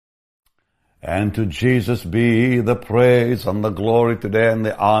And to Jesus be the praise and the glory today and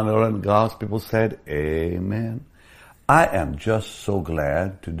the honor. And God's people said, Amen. I am just so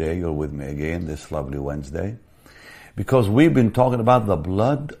glad today you're with me again this lovely Wednesday, because we've been talking about the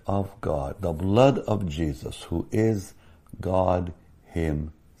blood of God, the blood of Jesus, who is God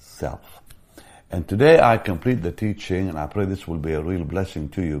Himself. And today I complete the teaching, and I pray this will be a real blessing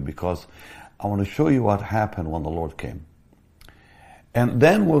to you, because I want to show you what happened when the Lord came. And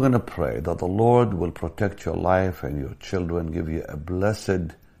then we're going to pray that the Lord will protect your life and your children, give you a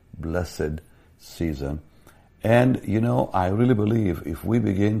blessed, blessed season. And, you know, I really believe if we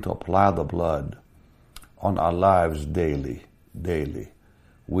begin to apply the blood on our lives daily,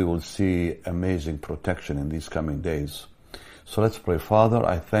 we will see amazing protection in these coming days. So let's pray. Father,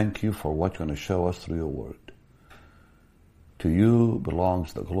 I thank you for what you're going to show us through your word. To you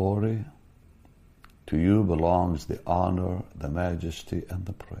belongs the glory. To you belongs the honor, the majesty, and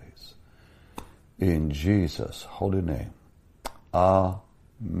the praise. In Jesus' holy name.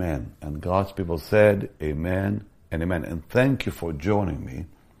 Amen. And God's people said, Amen and Amen. And thank you for joining me.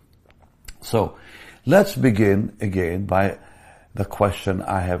 So, let's begin again by the question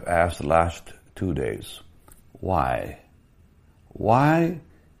I have asked the last 2 days. Why? Why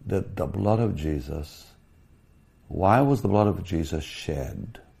did the blood of Jesus, why was the blood of Jesus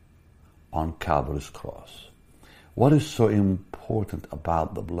shed on Calvary's cross? What is so important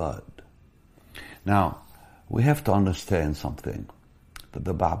about the blood? Now, we have to understand something that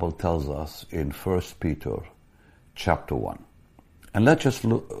the Bible tells us in 1 Peter chapter 1. And let's just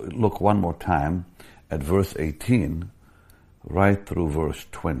look one more time at verse 18 right through verse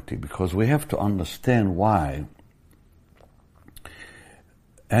 20, because we have to understand why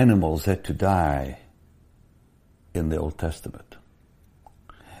animals had to die in the Old Testament.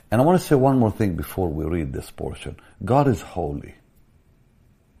 And I want to say one more thing before we read this portion. God is holy.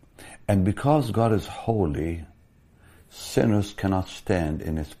 And because God is holy, sinners cannot stand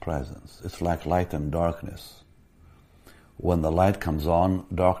in His presence. It's like light and darkness. When the light comes on,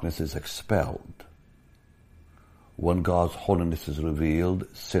 darkness is expelled. When God's holiness is revealed,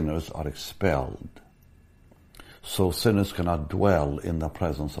 sinners are expelled. So sinners cannot dwell in the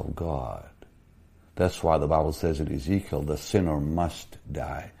presence of God. That's why the Bible says in Ezekiel, the sinner must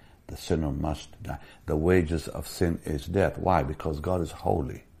die. The sinner must die. The wages of sin is death. Why? Because God is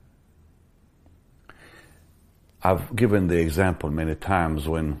holy. I've given the example many times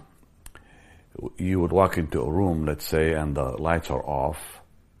when you would walk into a room, let's say, and the lights are off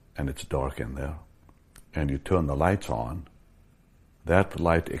and it's dark in there, and you turn the lights on, that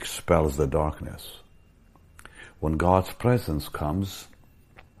light expels the darkness. When God's presence comes,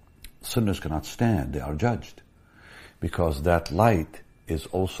 sinners cannot stand. They are judged, because that light is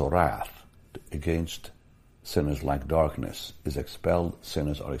also wrath against sinners. Like darkness is expelled,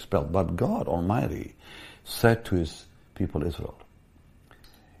 sinners are expelled. But God Almighty said to His people Israel,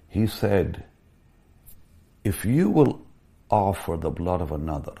 He said, if you will offer the blood of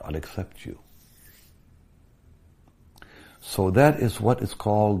another, I'll accept you. So that is what is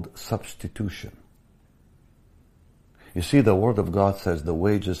called substitution. You see, the Word of God says the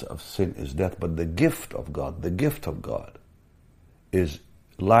wages of sin is death, but the gift of God is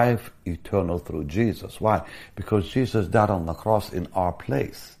life eternal through Jesus. Why? Because Jesus died on the cross in our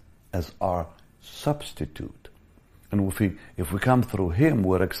place as our substitute. And if we come through Him,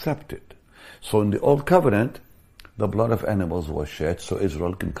 we're accepted. So in the Old Covenant, the blood of animals was shed so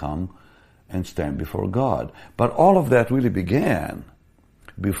Israel can come and stand before God. But all of that really began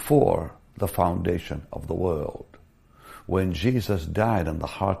before the foundation of the world, when Jesus died in the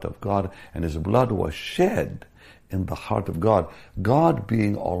heart of God and His blood was shed in the heart of God. God,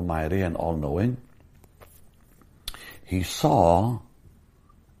 being almighty and all-knowing, He saw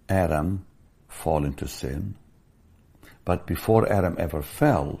Adam fall into sin. But before Adam ever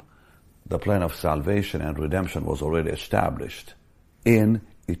fell, the plan of salvation and redemption was already established in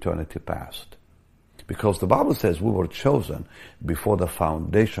eternity past. Because the Bible says we were chosen before the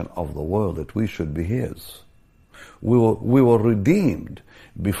foundation of the world that we should be His. We were redeemed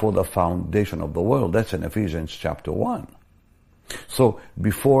before the foundation of the world. That's in Ephesians chapter 1. So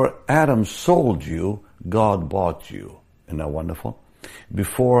before Adam sold you, God bought you. Isn't that wonderful?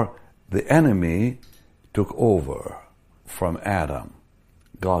 Before the enemy took over from Adam,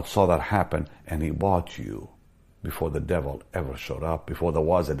 God saw that happen and He bought you before the devil ever showed up, before there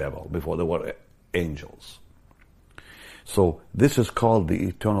was a devil, before there were angels. So this is called the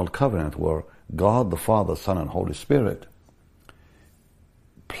eternal covenant, where God the Father, Son, and Holy Spirit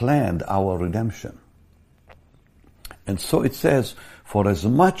planned our redemption. And so it says, for as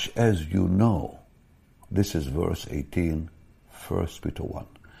much as you know, this is verse 18, 1 Peter 1.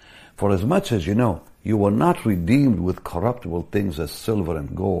 For as much as you know, you were not redeemed with corruptible things as silver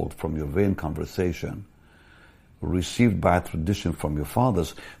and gold from your vain conversation, received by tradition from your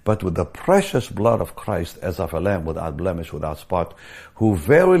fathers, but with the precious blood of Christ as of a lamb without blemish, without spot, who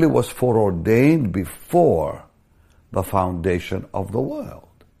verily was foreordained before the foundation of the world.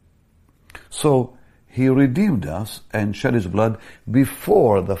 So, He redeemed us and shed His blood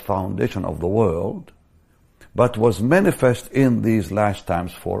before the foundation of the world, but was manifest in these last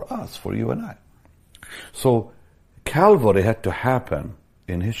times for us, for you and I. So, Calvary had to happen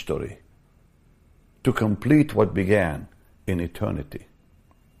in history to complete what began in eternity.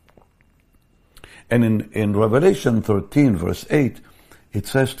 And in Revelation 13, verse 8, it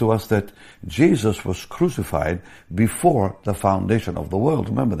says to us that Jesus was crucified before the foundation of the world.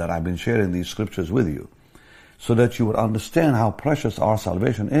 Remember that I've been sharing these scriptures with you so that you would understand how precious our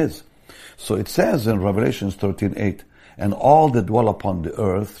salvation is. So it says in Revelation 13:8, and all that dwell upon the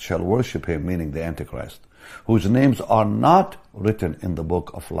earth shall worship Him, meaning the Antichrist, whose names are not written in the book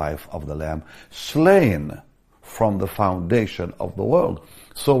of life of the Lamb, slain from the foundation of the world.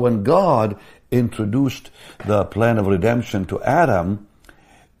 So when God introduced the plan of redemption to Adam,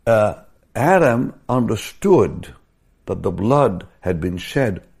 Adam understood that the blood had been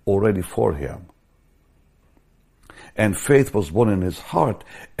shed already for him. And faith was born in his heart,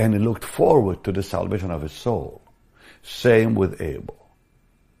 and he looked forward to the salvation of his soul. Same with Abel.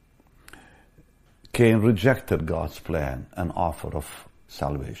 Cain rejected God's plan and offer of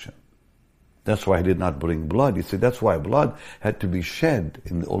salvation. That's why he did not bring blood. You see, that's why blood had to be shed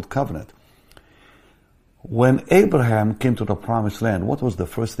in the Old Covenant. When Abraham came to the Promised Land, what was the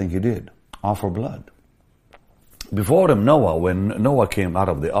first thing he did? Offer blood. Before him, Noah, when Noah came out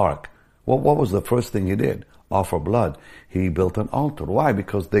of the ark, what was the first thing he did? Offer blood. He built an altar. Why?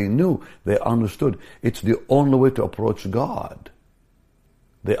 Because they knew, they understood, it's the only way to approach God.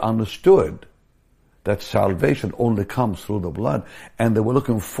 They understood that salvation only comes through the blood, and they were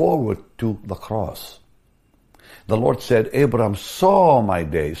looking forward to the cross. The Lord said, Abraham saw my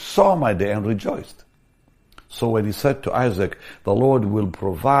day, and rejoiced. So when he said to Isaac, the Lord will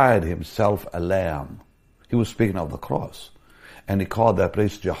provide himself a lamb, he was speaking of the cross. And he called that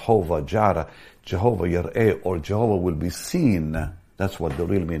place Jehovah Jireh, Jehovah Yireh, or Jehovah will be seen. That's what the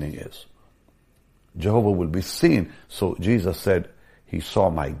real meaning is. Jehovah will be seen. So Jesus said, he saw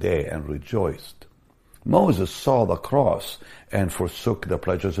my day and rejoiced. Moses saw the cross and forsook the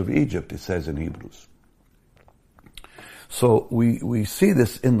pleasures of Egypt, it says in Hebrews. So we see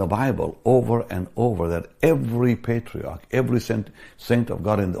this in the Bible over and over, that every patriarch, every saint of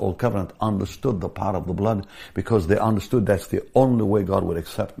God in the Old Covenant understood the power of the blood, because they understood that's the only way God would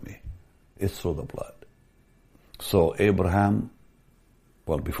accept me, is through the blood. So Abraham,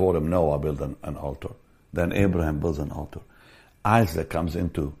 before him Noah built an altar. Then Abraham builds an altar. Isaac comes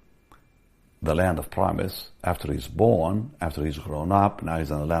into the land of promise after he's born, after he's grown up. Now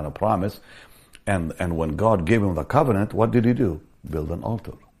he's in the land of promise. And when God gave him the covenant, what did he do? Build an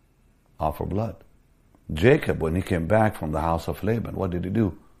altar. Offer blood. Jacob, when he came back from the house of Laban, what did he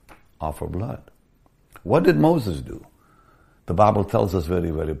do? Offer blood. What did Moses do? The Bible tells us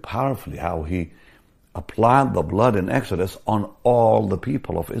very, very powerfully how he applied the blood in Exodus on all the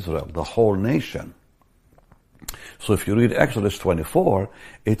people of Israel, the whole nation. So if you read Exodus 24,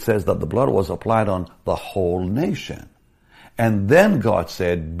 it says that the blood was applied on the whole nation. And then God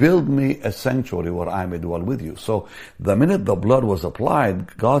said, build me a sanctuary where I may dwell with you. So the minute the blood was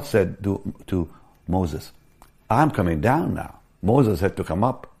applied, God said to Moses, I'm coming down now. Moses had to come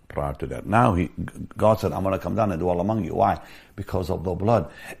up prior to that. Now God said, I'm going to come down and dwell among you. Why? Because of the blood.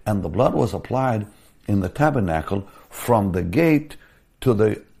 And the blood was applied in the tabernacle from the gate to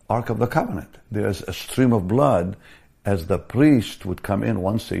the Ark of the Covenant. There's a stream of blood as the priest would come in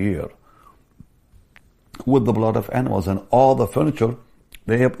once a year with the blood of animals, and all the furniture,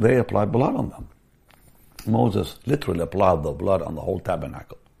 they applied blood on them. Moses literally applied the blood on the whole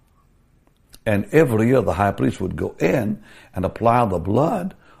tabernacle. And every year the high priest would go in and apply the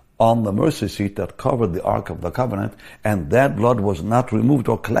blood on the mercy seat that covered the Ark of the Covenant, and that blood was not removed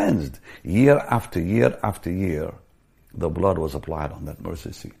or cleansed. Year after year after year, the blood was applied on that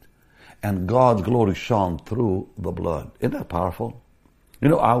mercy seat. And God's glory shone through the blood. Isn't that powerful? You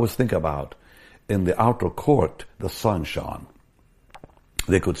know, I always think about, in the outer court, the sun shone.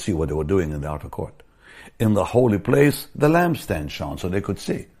 They could see what they were doing in the outer court. In the holy place, the lampstand shone, so they could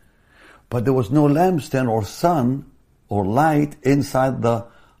see. But there was no lampstand or sun or light inside the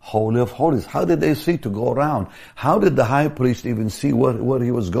Holy of Holies. How did they see to go around? How did the high priest even see where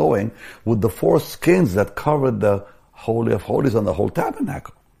he was going with the four skins that covered the Holy of Holies and the whole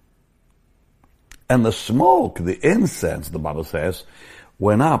tabernacle? And the smoke, the incense, the Bible says,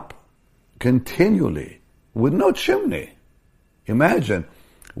 went up continually with no chimney. Imagine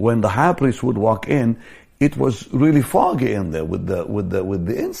when the high priest would walk in, it was really foggy in there with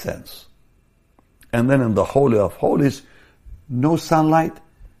the incense. And then in the Holy of Holies, no sunlight,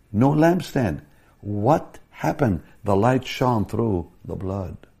 no lampstand. What happened? The light shone through the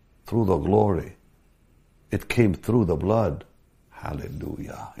blood, through the glory. It came through the blood.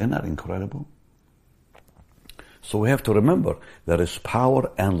 Hallelujah. Isn't that incredible? So we have to remember there is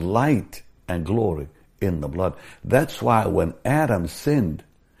power and light and glory in the blood. That's why when Adam sinned,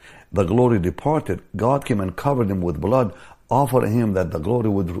 the glory departed. God came and covered him with blood, offering him that the glory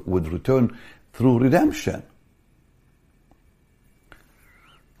would return through redemption.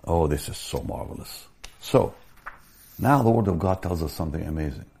 Oh, this is so marvelous. So, now the Word of God tells us something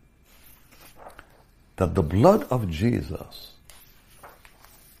amazing. That the blood of Jesus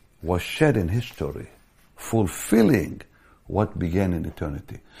was shed in history, fulfilling what began in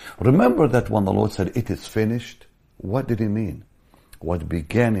eternity. Remember that when the Lord said, "It is finished," what did He mean? What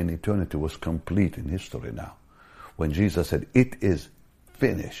began in eternity was complete in history now. When Jesus said, "It is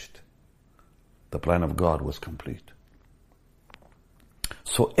finished," the plan of God was complete.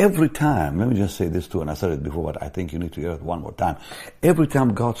 So every time, let me just say this too, and I said it before, but I think you need to hear it one more time. Every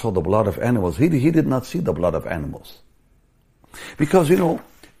time God saw the blood of animals, He did not see the blood of animals. Because,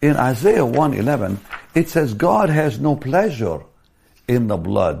 in Isaiah 1:11, it says God has no pleasure in the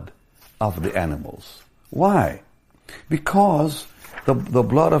blood of the animals. Why? Because the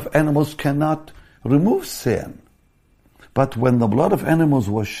blood of animals cannot remove sin. But when the blood of animals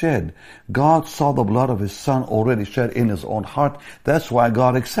was shed, God saw the blood of His Son already shed in His own heart. That's why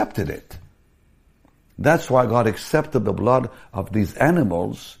God accepted it. That's why God accepted the blood of these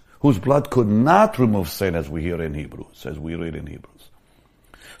animals, whose blood could not remove sin, as we hear in Hebrews, as we read in Hebrews.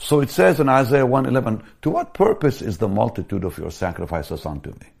 So it says in Isaiah 1:11, "To what purpose is the multitude of your sacrifices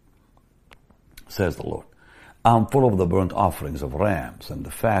unto me? Says the Lord. I'm full of the burnt offerings of rams and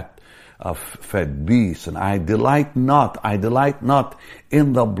the fat of fed beasts, and I delight not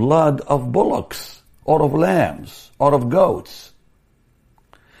in the blood of bullocks, or of lambs, or of goats."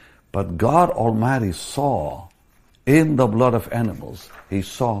 But God Almighty saw in the blood of animals, He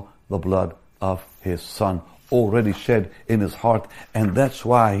saw the blood of His Son already shed in His heart, and that's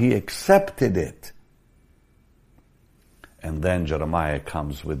why He accepted it. And then Jeremiah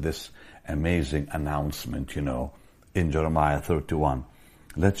comes with this amazing announcement, in Jeremiah 31.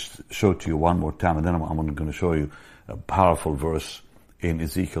 Let's show it to you one more time, and then I'm going to show you a powerful verse in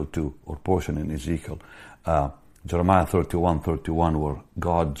Ezekiel 2, or portion in Ezekiel. Jeremiah 31:31, where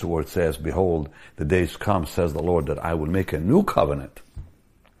God's word says, "Behold, the days come, says the Lord, that I will make a new covenant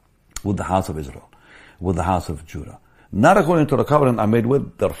with the house of Israel, with the house of Judah, not according to the covenant I made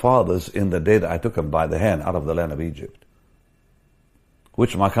with their fathers in the day that I took them by the hand out of the land of Egypt,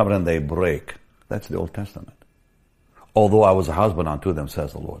 which my covenant they break." That's the Old Testament. "Although I was a husband unto them,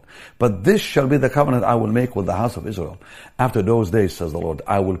 says the Lord. But this shall be the covenant I will make with the house of Israel. After those days, says the Lord,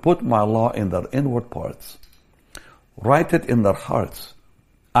 I will put my law in their inward parts, write it in their hearts.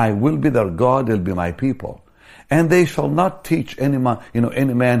 I will be their God, they'll be my people. And they shall not teach any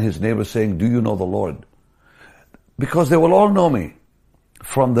man his neighbor, saying, do you know the Lord? Because they will all know me,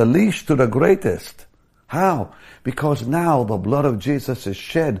 from the least to the greatest." How? Because now the blood of Jesus is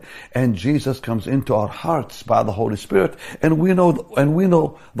shed, and Jesus comes into our hearts by the Holy Spirit, and we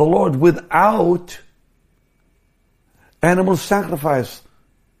know the Lord without animal sacrifice,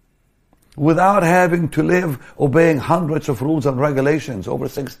 without having to live obeying hundreds of rules and regulations, over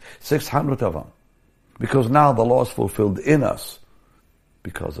 600 of them. Because now the law is fulfilled in us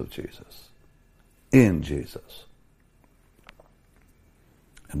because of Jesus. In Jesus.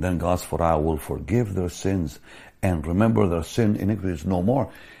 And then God, "For I will forgive their sins and remember their sin iniquities no more."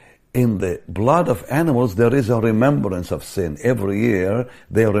 In the blood of animals, there is a remembrance of sin. Every year,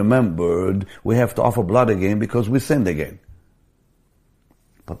 they are remembered. We have to offer blood again because we sinned again.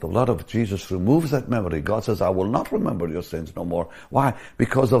 But the blood of Jesus removes that memory. God says, "I will not remember your sins no more." Why?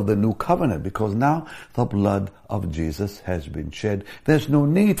 Because of the new covenant. Because now the blood of Jesus has been shed. There's no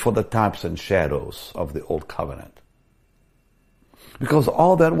need for the types and shadows of the old covenant. Because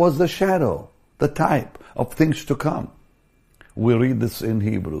all that was the shadow, the type of things to come. We read this in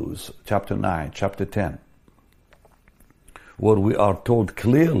Hebrews chapter 9, chapter 10, where we are told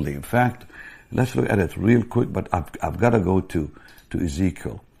clearly. In fact, let's look at it real quick, but I've got to go to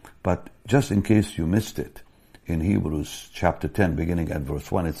Ezekiel. But just in case you missed it, in Hebrews chapter 10, beginning at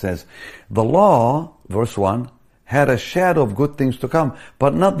verse 1, it says, "The law," verse 1, "had a shadow of good things to come,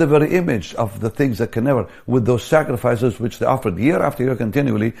 but not the very image of the things that can never, with those sacrifices which they offered year after year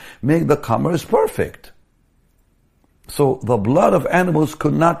continually, make the comers perfect." So the blood of animals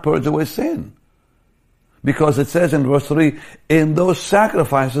could not purge away sin. Because it says in verse 3, in those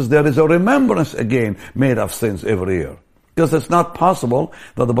sacrifices there is a remembrance again made of sins every year. Because it's not possible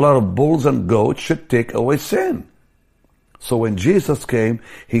that the blood of bulls and goats should take away sin. So when Jesus came,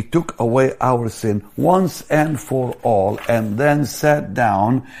 He took away our sin once and for all, and then sat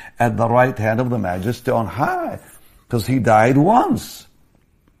down at the right hand of the Majesty on high. Because He died once.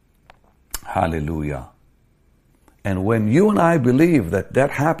 Hallelujah. And when you and I believe that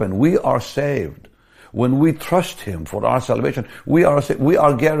that happened, we are saved. When we trust Him for our salvation, we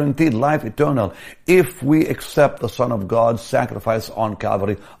are guaranteed life eternal if we accept the Son of God's sacrifice on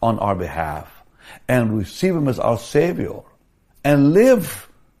Calvary on our behalf and receive Him as our Savior and live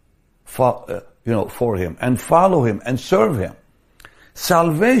for Him and follow Him and serve Him.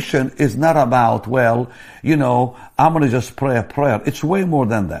 Salvation is not about, I'm going to just pray a prayer. It's way more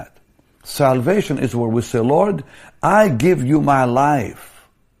than that. Salvation is where we say, Lord, I give you my life.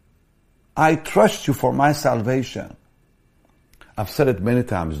 I trust you for my salvation. I've said it many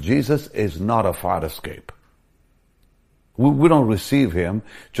times. Jesus is not a fire escape. We don't receive Him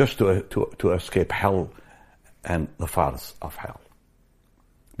just to escape hell and the fires of hell.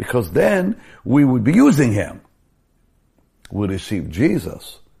 Because then we would be using Him. We receive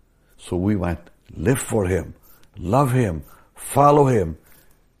Jesus, so we might live for Him, love Him, follow Him,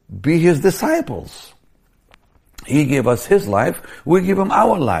 be His disciples. He gave us His life, we give Him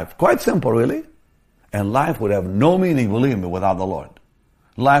our life. Quite simple, really. And life would have no meaning, believe me, without the Lord.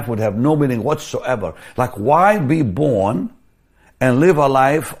 Life would have no meaning whatsoever. Like, why be born and live a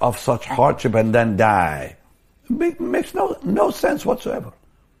life of such hardship and then die? It makes no sense whatsoever.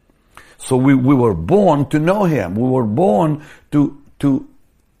 So we were born to know Him. We were born to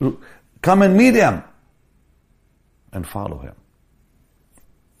come and meet Him and follow Him.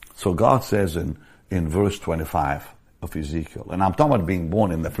 So God says in verse 25 of Ezekiel, and I'm talking about being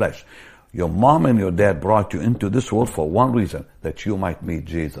born in the flesh. Your mom and your dad brought you into this world for one reason, that you might meet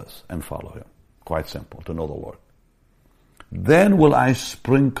Jesus and follow Him. Quite simple, to know the Lord. Then will I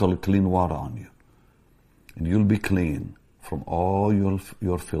sprinkle clean water on you, and you'll be clean from all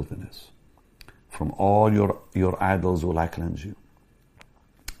your filthiness. From all your idols will I cleanse you.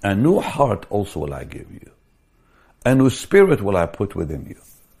 A new heart also will I give you. A new spirit will I put within you.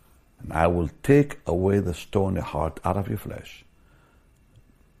 And I will take away the stony heart out of your flesh.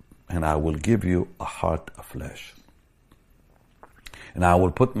 And I will give you a heart of flesh. And I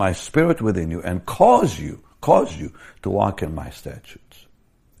will put my spirit within you and cause you to walk in my statutes.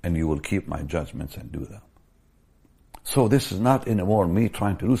 And you will keep my judgments and do them. So this is not anymore me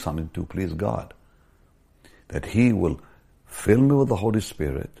trying to do something to please God. That He will fill me with the Holy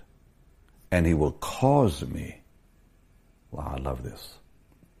Spirit and He will cause me. Wow, I love this.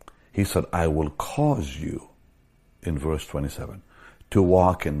 He said, I will cause you, in verse 27, to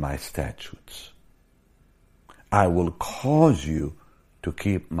walk in my statutes. I will cause you to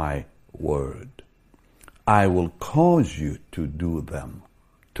keep my word. I will cause you to do them,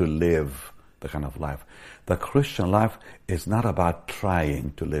 to live the kind of life. The Christian life is not about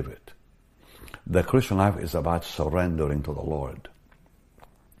trying to live it. The Christian life is about surrendering to the Lord,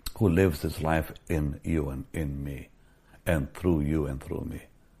 who lives His life in you and in me, and through you and through me.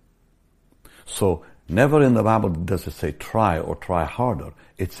 So never in the Bible does it say try or try harder.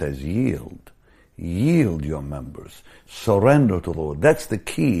 It says yield. Yield your members. Surrender to the Lord. That's the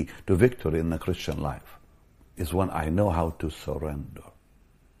key to victory in the Christian life, is when I know how to surrender.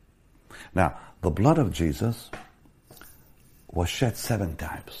 Now, the blood of Jesus was shed 7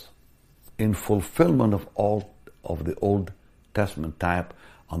 times in fulfillment of all of the Old Testament type.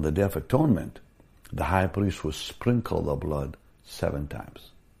 On the Day of Atonement, the high priest would sprinkle the blood 7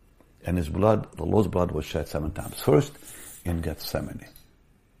 times. And his blood, the Lord's blood, was shed 7 times. First, in Gethsemane,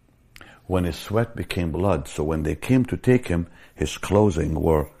 when his sweat became blood. So when they came to take Him, his clothing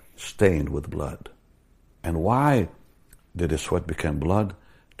were stained with blood. And why did his sweat become blood?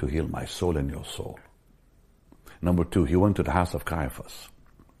 To heal my soul and your soul. Number 2, He went to the house of Caiaphas.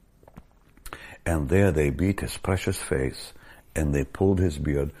 And there they beat His precious face and they pulled His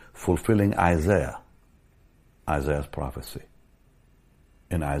beard, fulfilling Isaiah's prophecy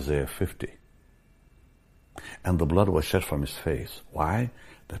in Isaiah 50. And the blood was shed from His face. Why?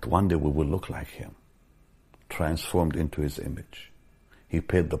 That one day we will look like Him, transformed into His image. He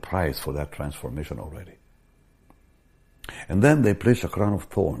paid the price for that transformation already. And then they placed a crown of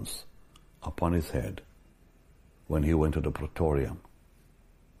thorns upon His head when He went to the praetorium.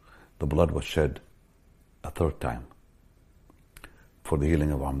 The blood was shed a 3rd time for the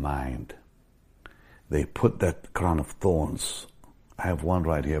healing of our mind. They put that crown of thorns, I have one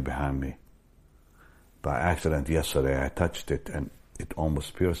right here behind me. by accident yesterday. I touched it and it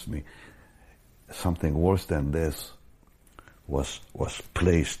almost pierced me. Something worse than this was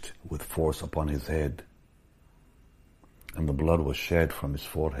placed with force upon his head, and the blood was shed from his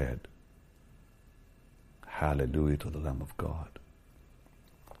forehead. Hallelujah to the Lamb of God.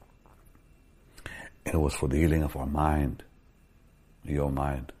 And it was for the healing of our mind, your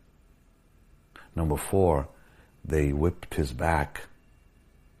mind. Number 4, they whipped his back.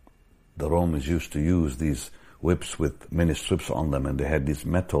 The Romans used to use these whips with many strips on them, and they had these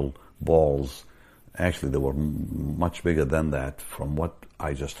metal balls. Actually, they were much bigger than that, from what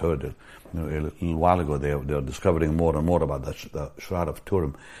I just heard. A little while ago, they are discovering more and more about the Shroud of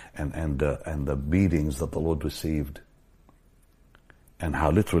Turin and the beatings that the Lord received, and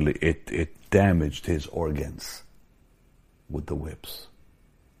how literally it damaged his organs with the whips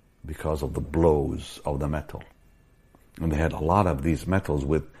because of the blows of the metal. And they had a lot of these metals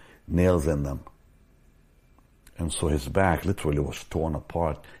with nails in them. And so his back literally was torn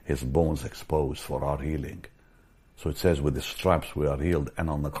apart, his bones exposed for our healing. So it says, with the stripes we are healed. And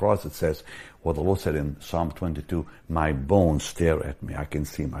on the cross it says, what the Lord said in Psalm 22, my bones stare at me. I can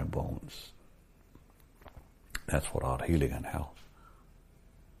see my bones. That's for our healing and health.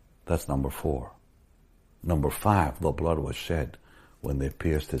 That's number 4. Number 5, the blood was shed when they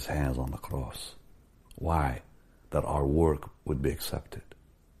pierced his hands on the cross. Why? That our work would be accepted.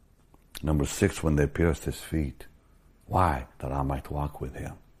 Number 6, when they pierced his feet. Why? That I might walk with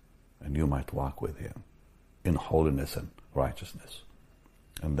him, and you might walk with him in holiness and righteousness.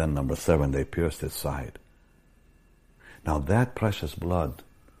 And then number 7, they pierced his side. Now that precious blood,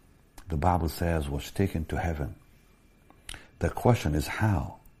 the Bible says, was taken to heaven. The question is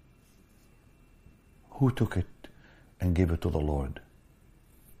how? Who took it and gave it to the Lord?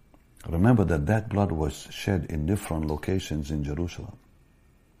 Remember that blood was shed in different locations in Jerusalem.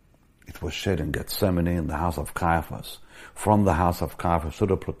 It was shed in Gethsemane, in the house of Caiaphas, from the house of Caiaphas to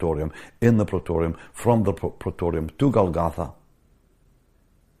the Praetorium, in the Praetorium, from the Praetorium to Golgotha.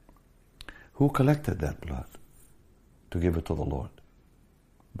 Who collected that blood to give it to the Lord?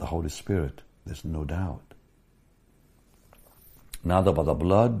 The Holy Spirit, there's no doubt. Neither by the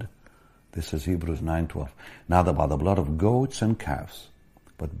blood, this is Hebrews 9:12, neither by the blood of goats and calves,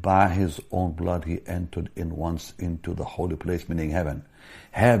 but by his own blood he entered in once into the holy place, meaning heaven,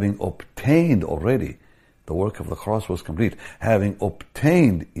 having obtained already, the work of the cross was complete, having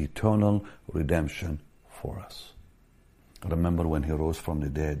obtained eternal redemption for us. Remember when he rose from the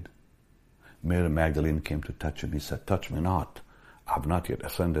dead, Mary Magdalene came to touch him. He said, touch me not. I have not yet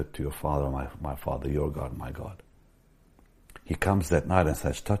ascended to your Father, my Father, your God, my God. He comes that night and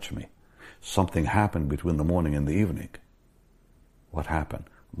says, touch me. Something happened between the morning and the evening. What happened?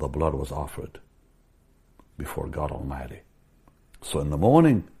 The blood was offered before God Almighty. So in the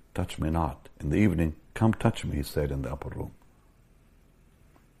morning, touch me not. In the evening, come touch me, he said in the upper room.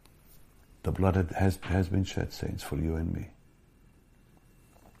 The blood has been shed, saints, for you and me.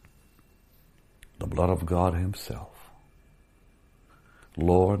 The blood of God himself.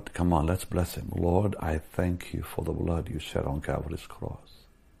 Lord, come on, let's bless him. Lord, I thank you for the blood you shed on Calvary's cross.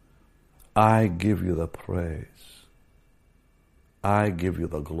 I give you the praise. I give you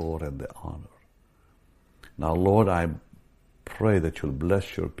the glory and the honor. Now, Lord, I pray that you'll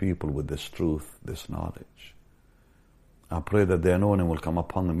bless your people with this truth, this knowledge. I pray that the anointing will come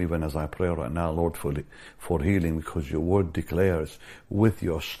upon them even as I pray right now, Lord, for healing, because your word declares, with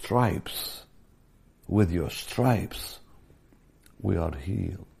your stripes, we are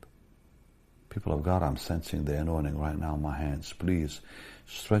healed. People of God, I'm sensing the anointing right now in my hands. Please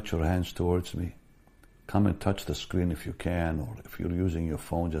stretch your hands towards me. Come and touch the screen if you can, or if you're using your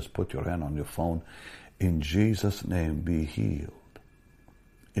phone, just put your hand on your phone. In Jesus' name, be healed.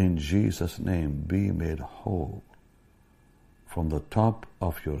 In Jesus' name, be made whole. From the top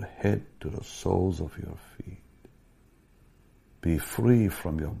of your head to the soles of your feet. Be free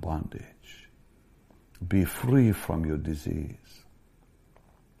from your bondage. Be free from your disease.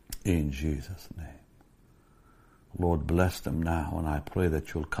 In Jesus' name. Lord, bless them now, and I pray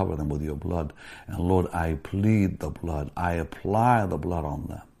that you'll cover them with your blood. And Lord, I plead the blood. I apply the blood on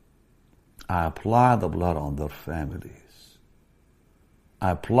them. I apply the blood on their families.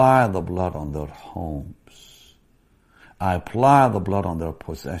 I apply the blood on their homes. I apply the blood on their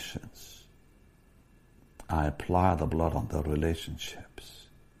possessions. I apply the blood on their relationships.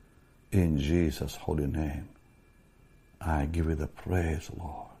 In Jesus' holy name, I give you the praise,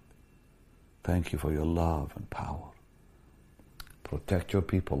 Lord. Thank you for your love and power. Protect your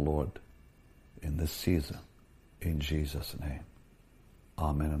people, Lord, in this season. In Jesus' name.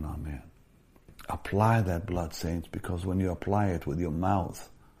 Amen and amen. Apply that blood, saints, because when you apply it with your mouth,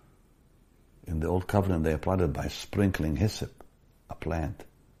 In the Old Covenant, they applied it by sprinkling hyssop, a plant.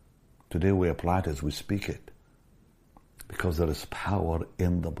 Today we apply it as we speak it. Because there is power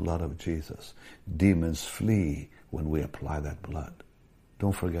in the blood of Jesus. Demons flee when we apply that blood.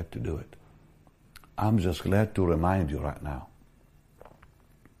 Don't forget to do it. I'm just glad to remind you right now.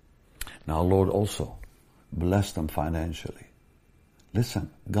 Now, Lord, also bless them financially. Listen,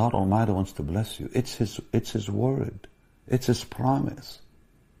 God Almighty wants to bless you. It's His word. It's His promise.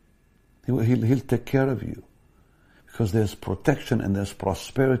 He'll take care of you. Because there's protection and there's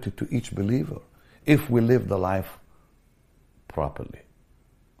prosperity to each believer if we live the life properly.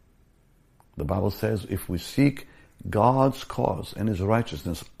 The Bible says if we seek God's cause and His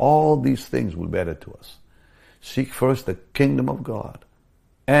righteousness, all these things will be added to us. Seek first the kingdom of God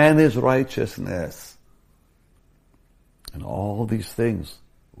and His righteousness, and all these things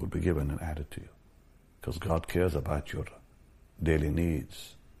will be given and added to you. Because God cares about your daily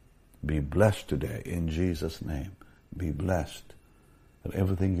needs. Be blessed today in Jesus' name. Be blessed. That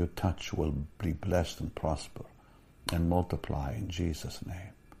everything you touch will be blessed and prosper and multiply in Jesus'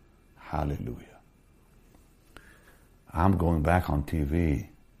 name. Hallelujah. I'm going back on TV,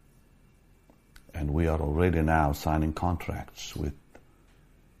 and we are already now signing contracts with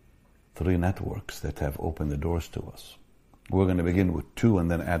 3 networks that have opened the doors to us. We're going to begin with 2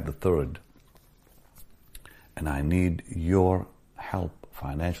 and then add the 3rd. And I need your help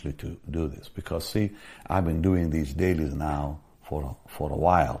financially to do this. Because see, I've been doing these dailies now for a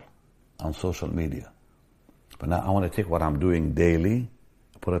while on social media. But now I want to take what I'm doing daily,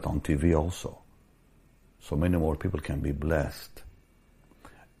 put it on TV also. So many more people can be blessed.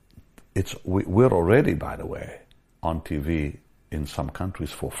 We're already, by the way, on TV in some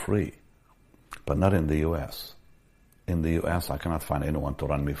countries for free, but not in the U.S. In the U.S., I cannot find anyone to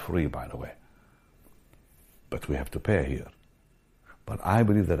run me free, by the way. But we have to pay here. But I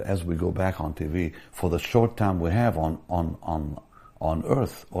believe that as we go back on TV, for the short time we have on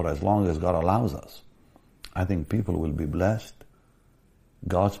earth, or as long as God allows us, I think people will be blessed,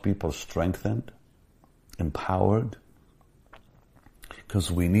 God's people strengthened, empowered,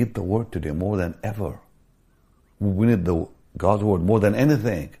 because we need the Word today more than ever. We need God's Word more than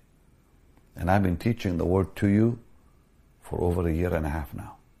anything. And I've been teaching the Word to you for over 1.5 years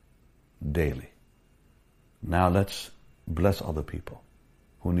now, daily. Now let's bless other people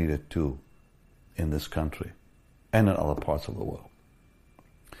who need it too in this country and in other parts of the world.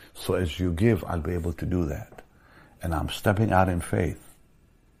 So as you give, I'll be able to do that. And I'm stepping out in faith.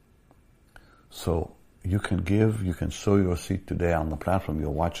 So you can give, you can sow your seed today on the platform you're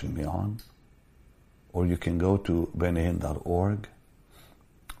watching me on, or you can go to bennyhinn.org,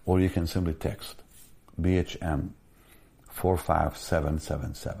 or you can simply text BHM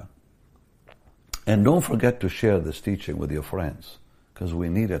 45777. And don't forget to share this teaching with your friends, because we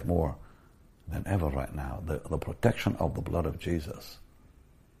need it more than ever right now, the protection of the blood of Jesus.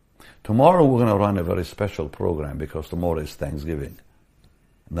 Tomorrow we're going to run a very special program because tomorrow is Thanksgiving.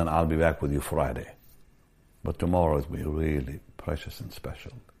 Then I'll be back with you Friday. But tomorrow is going to be really precious and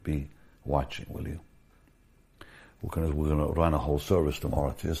special. Be watching, will you? We're going to run a whole service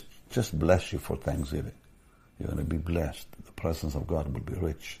tomorrow to just bless you for Thanksgiving. You're going to be blessed. The presence of God will be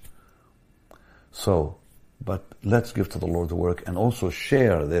rich. So, but let's give to the Lord the work and also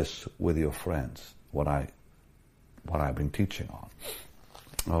share this with your friends, what I've been teaching on.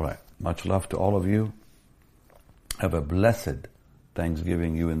 All right. Much love to all of you. Have a blessed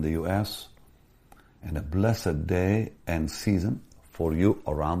Thanksgiving, you in the U.S., and a blessed day and season for you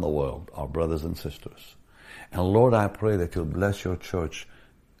around the world, our brothers and sisters. And Lord, I pray that you'll bless your church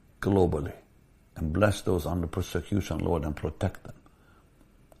globally and bless those under persecution, Lord, and protect them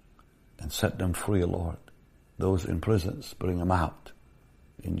and set them free, Lord. Those in prisons, bring them out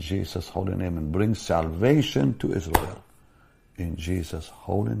in Jesus' holy name and bring salvation to Israel in Jesus'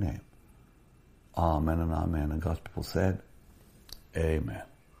 holy name. Amen and amen. And God's people said, amen.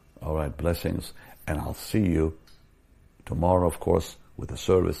 All right, blessings. And I'll see you tomorrow, of course, with the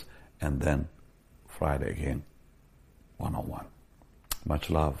service, and then Friday again, one-on-one.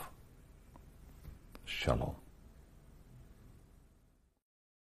 Much love. Shalom.